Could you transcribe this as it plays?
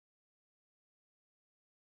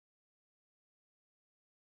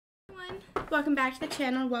Welcome back to the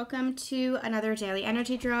channel. Welcome to another daily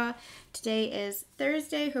energy draw. Today is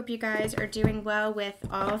Thursday. Hope you guys are doing well with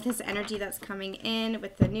all of this energy that's coming in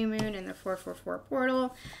with the new moon and the 444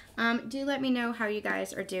 portal. Do let me know how you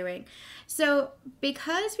guys are doing. So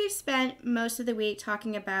because we've spent most of the week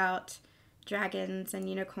talking about dragons and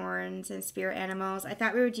unicorns and spirit animals, I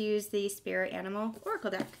thought we would use the spirit animal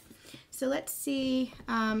oracle deck. So let's see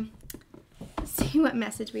what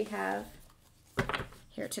message we have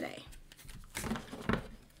here today.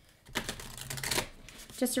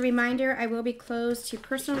 Just a reminder, I will be closed to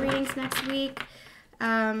personal readings next week.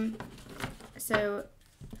 So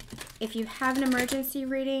if you have an emergency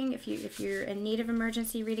reading, if you're in need of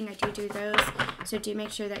emergency reading, I do those. So do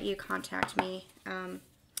make sure that you contact me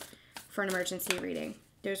for an emergency reading.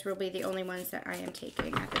 Those will be the only ones that I am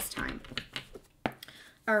taking at this time.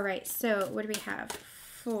 All right, so what do we have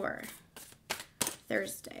for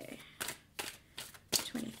Thursday,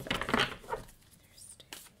 23rd? Thursday.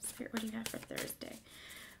 Spirit, what do you have for Thursday?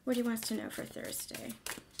 What do you want us to know for Thursday?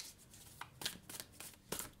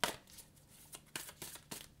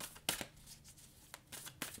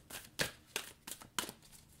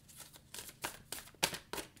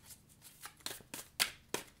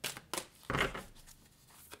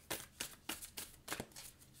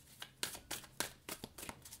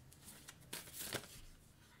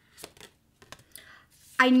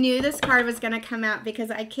 I knew this card was going to come out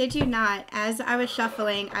because I kid you not, as I was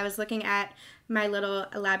shuffling, I was looking at my little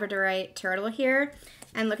Labradorite turtle here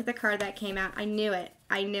and look at the card that came out. I knew it.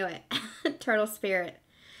 I knew it. Turtle spirit.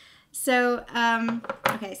 So,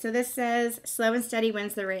 okay, so this says slow and steady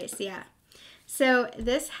wins the race. Yeah. So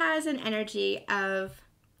this has an energy of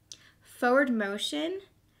forward motion,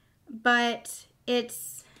 but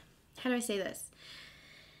it's, how do I say this?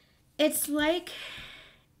 It's like,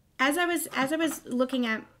 as I was looking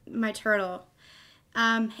at my turtle,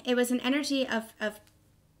 it was an energy of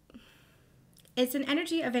it's an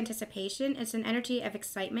energy of anticipation. It's an energy of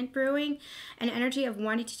excitement brewing, an energy of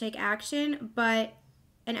wanting to take action, but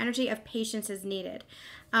an energy of patience is needed.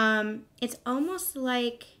 It's almost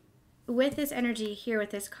like with this energy here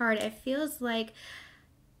with this card, it feels like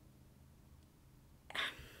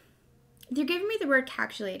they're giving me the word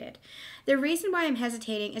calculated. The reason why I'm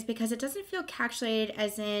hesitating is because it doesn't feel calculated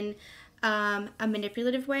as in a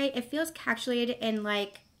manipulative way. It feels calculated in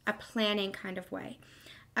like a planning kind of way,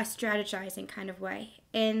 a strategizing kind of way,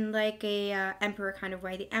 in like a emperor kind of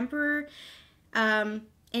way. The emperor,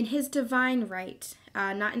 in his divine right,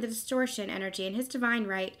 not in the distortion energy, in his divine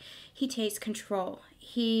right, he takes control.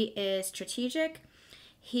 He is strategic.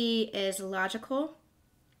 He is logical.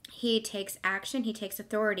 He takes action. He takes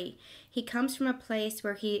authority. He comes from a place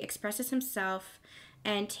where he expresses himself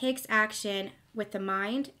and takes action with the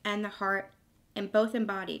mind and the heart, and both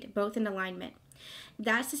embodied, both in alignment.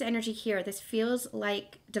 That's this energy here. This feels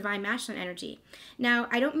like divine masculine energy. Now,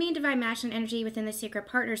 I don't mean divine masculine energy within the Sacred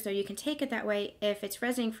Partners, though you can take it that way if it's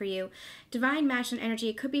resonating for you. Divine masculine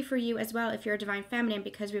energy could be for you as well if you're a divine feminine,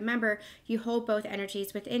 because remember, you hold both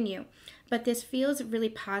energies within you. But this feels really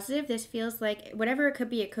positive. This feels like whatever it could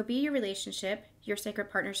be. It could be your relationship, your sacred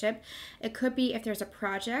partnership. It could be if there's a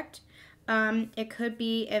project. It could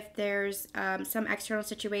be if there's some external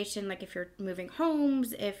situation, like if you're moving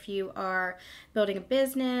homes, if you are building a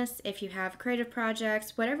business, if you have creative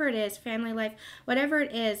projects, whatever it is, family life, whatever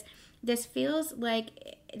it is. This feels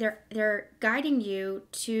like they're guiding you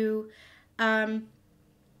to.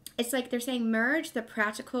 It's like they're saying merge the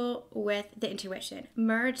practical with the intuition,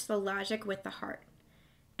 merge the logic with the heart,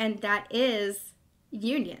 and that is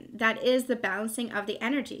union. That is the balancing of the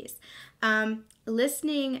energies.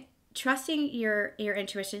 Listening. Trusting your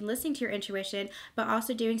intuition, listening to your intuition, but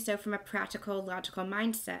also doing so from a practical, logical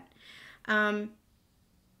mindset.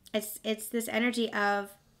 It's this energy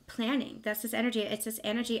of planning. That's this energy. It's this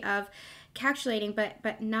energy of calculating,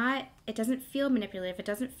 but not. It doesn't feel manipulative. It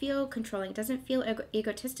doesn't feel controlling. It doesn't feel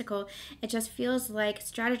egotistical. It just feels like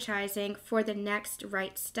strategizing for the next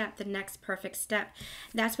right step, the next perfect step.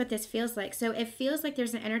 That's what this feels like. So it feels like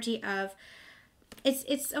there's an energy of.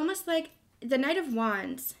 It's almost like the Knight of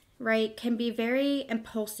Wands. Right, can be very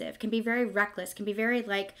impulsive, can be very reckless, can be very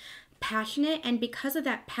like passionate, and because of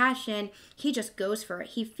that passion, he just goes for it.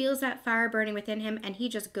 He feels that fire burning within him and he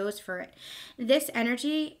just goes for it. This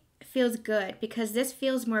energy feels good because this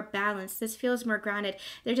feels more balanced, this feels more grounded.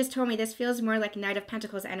 They just told me this feels more like Knight of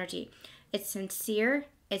Pentacles energy. It's sincere,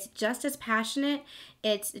 it's just as passionate,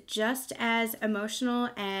 it's just as emotional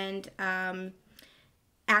and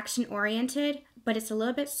action oriented, but it's a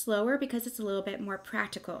little bit slower because it's a little bit more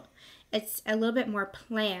practical. It's a little bit more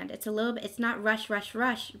planned. It's not rush, rush,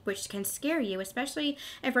 rush, which can scare you, especially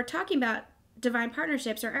if we're talking about divine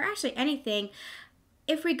partnerships or actually anything,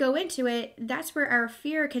 if we go into it, that's where our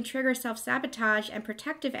fear can trigger self-sabotage and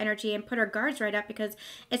protective energy and put our guards right up because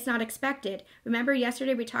it's not expected. Remember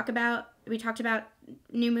yesterday we talked about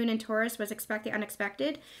new moon in Taurus was expect the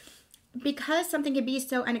unexpected. Because something can be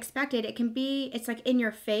so unexpected, it's like in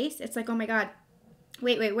your face. It's like, oh my God,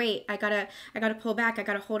 wait. I gotta pull back. I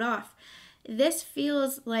gotta hold off. This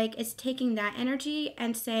feels like it's taking that energy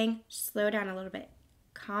and saying, slow down a little bit,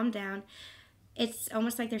 calm down. It's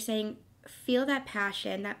almost like they're saying, feel that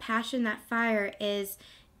passion, that fire is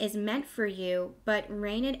meant for you, but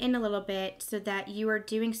rein it in a little bit so that you are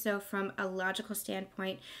doing so from a logical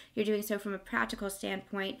standpoint. You're doing so from a practical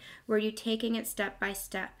standpoint where you're taking it step by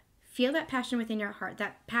step. Feel that passion within your heart.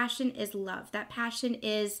 That passion is love. That passion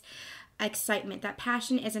is excitement. That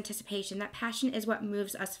passion is anticipation. That passion is what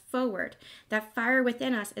moves us forward. That fire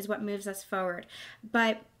within us is what moves us forward.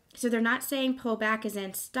 But so they're not saying pull back as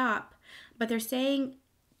in stop, but they're saying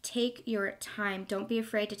take your time. Don't be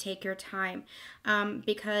afraid to take your time,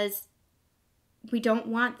 because we don't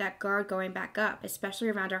want that guard going back up, especially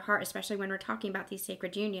around our heart, especially when we're talking about these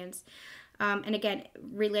sacred unions. And again,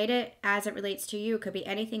 relate it as it relates to you. It could be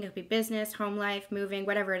anything. It could be business, home life, moving,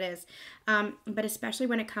 whatever it is. But especially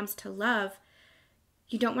when it comes to love,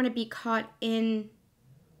 you don't want to be caught in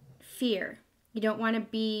fear. You don't want to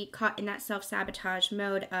be caught in that self-sabotage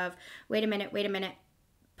mode of, wait a minute,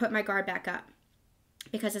 put my guard back up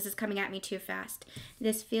because this is coming at me too fast.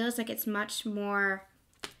 This feels like it's much more,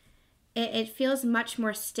 it feels much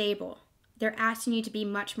more stable. They're asking you to be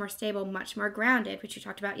much more stable, much more grounded, which we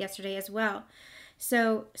talked about yesterday as well.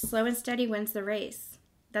 So slow and steady wins the race.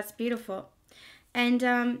 That's beautiful.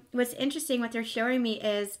 And what's interesting, what they're showing me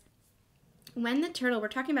is when the turtle, we're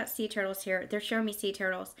talking about sea turtles here. They're showing me sea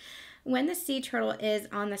turtles. When the sea turtle is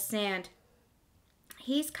on the sand,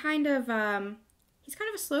 he's kind of a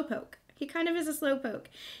slowpoke. He kind of is a slowpoke.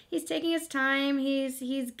 He's taking his time.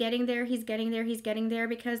 He's getting there. He's getting there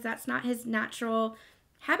because that's not his natural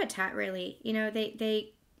habitat, really. You know,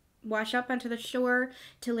 they wash up onto the shore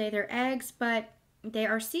to lay their eggs, but they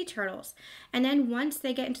are sea turtles. And then once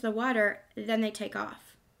they get into the water, then they take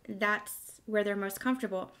off. That's where they're most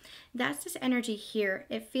comfortable. That's this energy here.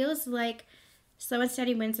 It feels like slow and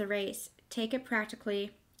steady wins the race. Take it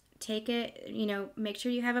practically. Take it, make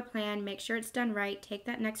sure you have a plan. Make sure it's done right. Take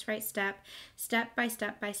that next right step by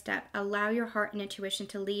step. Allow your heart and intuition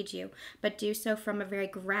to lead you, but do so from a very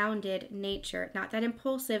grounded nature. Not that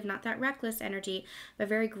impulsive, not that reckless energy, but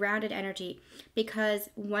very grounded energy.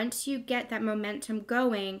 Because once you get that momentum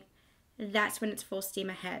going, that's when it's full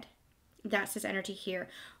steam ahead. That's this energy here.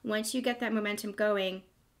 Once you get that momentum going,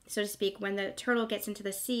 so to speak, when the turtle gets into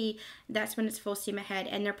the sea, that's when it's full steam ahead.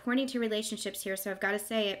 And they're pointing to relationships here, so I've got to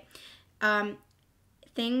say it.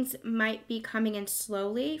 Things might be coming in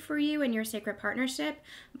slowly for you in your sacred partnership,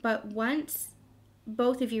 but once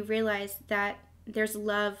both of you realize that there's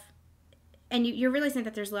love, and you're realizing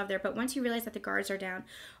that there's love there, but once you realize that the guards are down,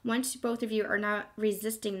 once both of you are not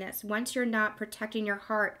resisting this, once you're not protecting your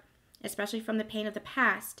heart, especially from the pain of the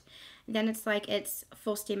past, then it's like it's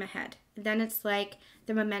full steam ahead. Then it's like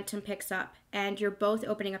the momentum picks up and you're both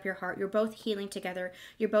opening up your heart. You're both healing together.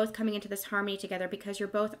 You're both coming into this harmony together because you're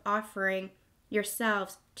both offering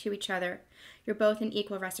yourselves to each other. You're both in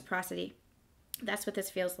equal reciprocity. That's what this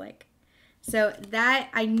feels like. So that,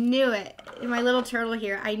 I knew it. My little turtle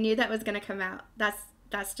here, I knew that was going to come out.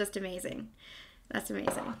 That's just amazing. That's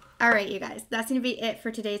amazing. All right, you guys. That's going to be it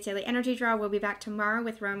for today's Daily Energy Draw. We'll be back tomorrow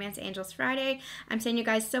with Romance Angels Friday. I'm sending you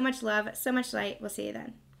guys so much love, so much light. We'll see you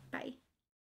then. Bye.